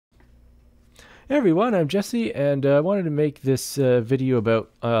Hey everyone, I'm Jesse, and I wanted to make this video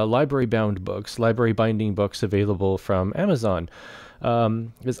about library-bound books, library binding books available from Amazon.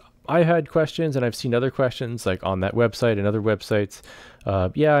 Because I had questions, and I've seen other questions, like on that website and other websites.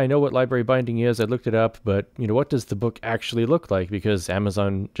 Yeah, I know what library binding is. I looked it up, but what does the book actually look like? Because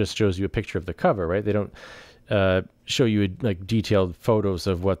Amazon just shows you a picture of the cover, right? They don't show you like detailed photos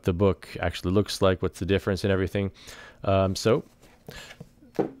of what the book actually looks like, what's the difference and everything. So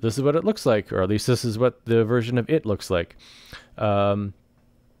this is what it looks like, or at least this is what the version of it looks like. I'll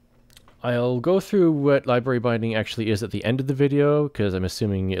go through what library binding actually is at the end of the video, because I'm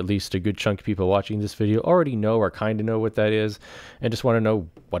assuming at least a good chunk of people watching this video already know or kind of know what that is, and just want to know,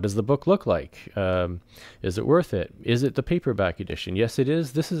 what does the book look like? Is it worth it? Is it the paperback edition? Yes, it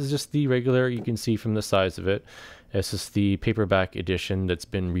is. This is just the regular, you can see from the size of it. This is the paperback edition that's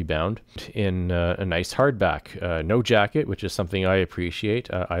been rebound in a nice hardback. No jacket, which is something I appreciate.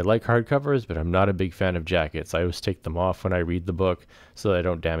 I like hardcovers, but I'm not a big fan of jackets. I always take them off when I read the book so that I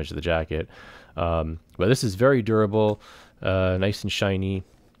don't damage the jacket. But this is very durable, nice and shiny,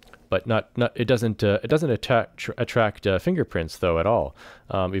 but it doesn't attract fingerprints though at all,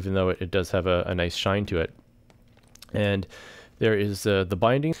 even though it does have a nice shine to it. And there is the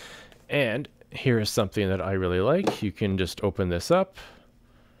binding, and here is something that I really like. You can just open this up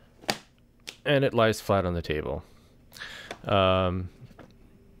and it lies flat on the table.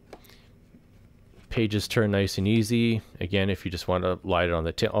 Pages turn nice and easy. Again, if you just want to lie it on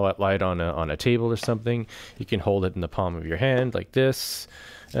on a table or something, you can hold it in the palm of your hand like this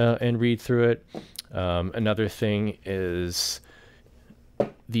and read through it. Another thing is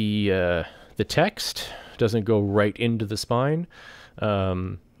the text doesn't go right into the spine.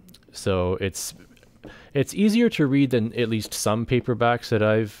 So it's easier to read than at least some paperbacks that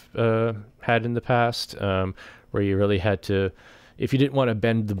I've had in the past, where you really had to, if you didn't want to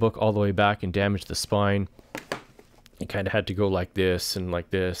bend the book all the way back and damage the spine, you kind of had to go like this and like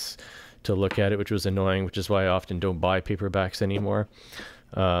this to look at it, which was annoying, which is why I often don't buy paperbacks anymore.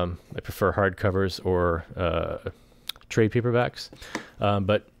 I prefer hardcovers or trade paperbacks.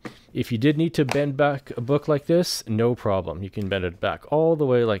 But if you did need to bend back a book like this, no problem. You can bend it back all the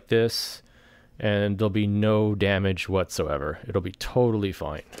way like this, and there'll be no damage whatsoever. It'll be totally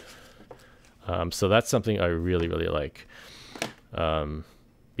fine. So that's something I really, really like.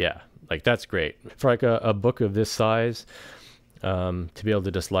 Yeah, like that's great. For like a book of this size, to be able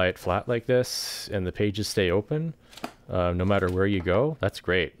to just lie it flat like this and the pages stay open, no matter where you go, that's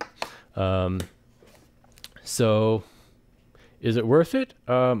great. So is it worth it?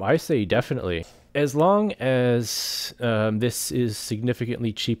 I say definitely. As long as this is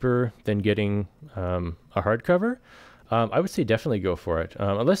significantly cheaper than getting a hardcover, I would say definitely go for it.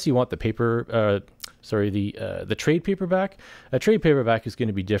 Unless you want the the trade paperback. A trade paperback is going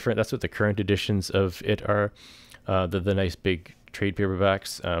to be different. That's what the current editions of it are. The nice big trade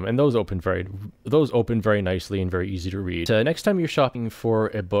paperbacks, and those open very nicely and very easy to read. Next time you're shopping for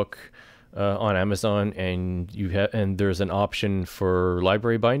a book on Amazon and there's an option for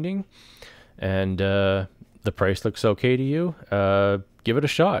library binding, and the price looks okay to you, give it a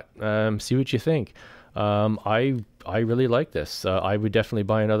shot. See what you think. I really like this. I would definitely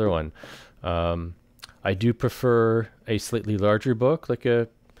buy another one. I do prefer a slightly larger book, like a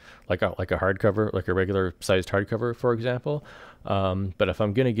hardcover, like a regular sized hardcover, for example. But if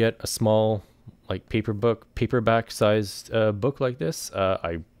I'm gonna get a small, like paperback sized book like this,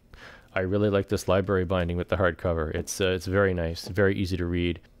 I really like this library binding with the hardcover. It's very nice, very easy to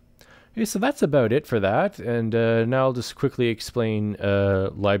read. Okay, so that's about it for that. And now I'll just quickly explain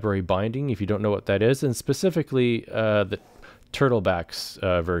library binding if you don't know what that is, and specifically the Turtleback's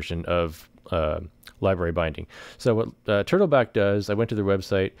version of library binding. So what Turtleback does, I went to their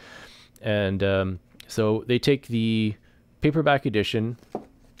website, and so they take the paperback edition,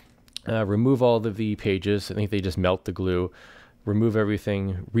 remove all of the pages. I think they just melt the glue, remove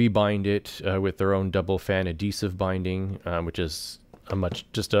everything, rebind it with their own double fan adhesive binding, which is a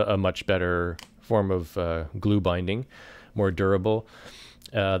much better form of glue binding, more durable.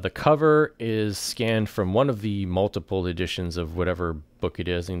 The cover is scanned from one of the multiple editions of whatever book it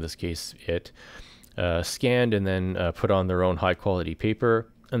is, in this case it, scanned and then put on their own high quality paper,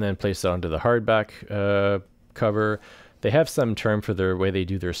 and then placed onto the hardback cover. They have some term for the way they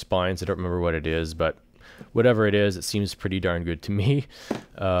do their spines. I don't remember what it is, but whatever it is, it seems pretty darn good to me.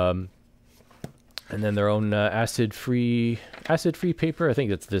 And then their own acid-free paper. I think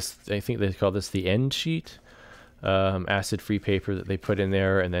that's this. I think they call this the end sheet. Acid-free paper that they put in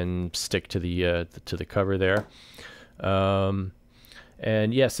there and then stick to the cover there.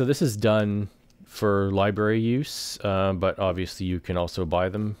 And yeah, so this is done for library use, but obviously you can also buy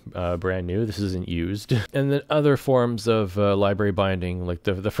them brand new. This isn't used. And then other forms of library binding, like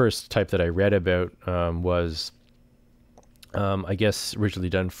the first type that I read about was, I guess, originally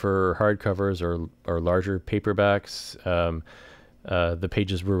done for hardcovers or larger paperbacks. The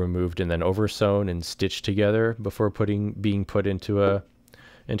pages were removed and then oversewn and stitched together before being put into a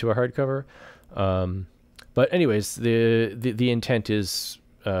hardcover. But anyways, the intent is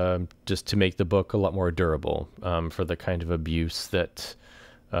just to make the book a lot more durable for the kind of abuse that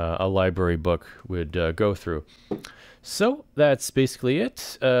a library book would go through. So that's basically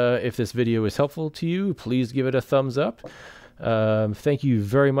it. If this video is helpful to you, please give it a thumbs up. Thank you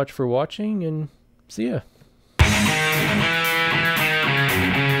very much for watching, and see ya.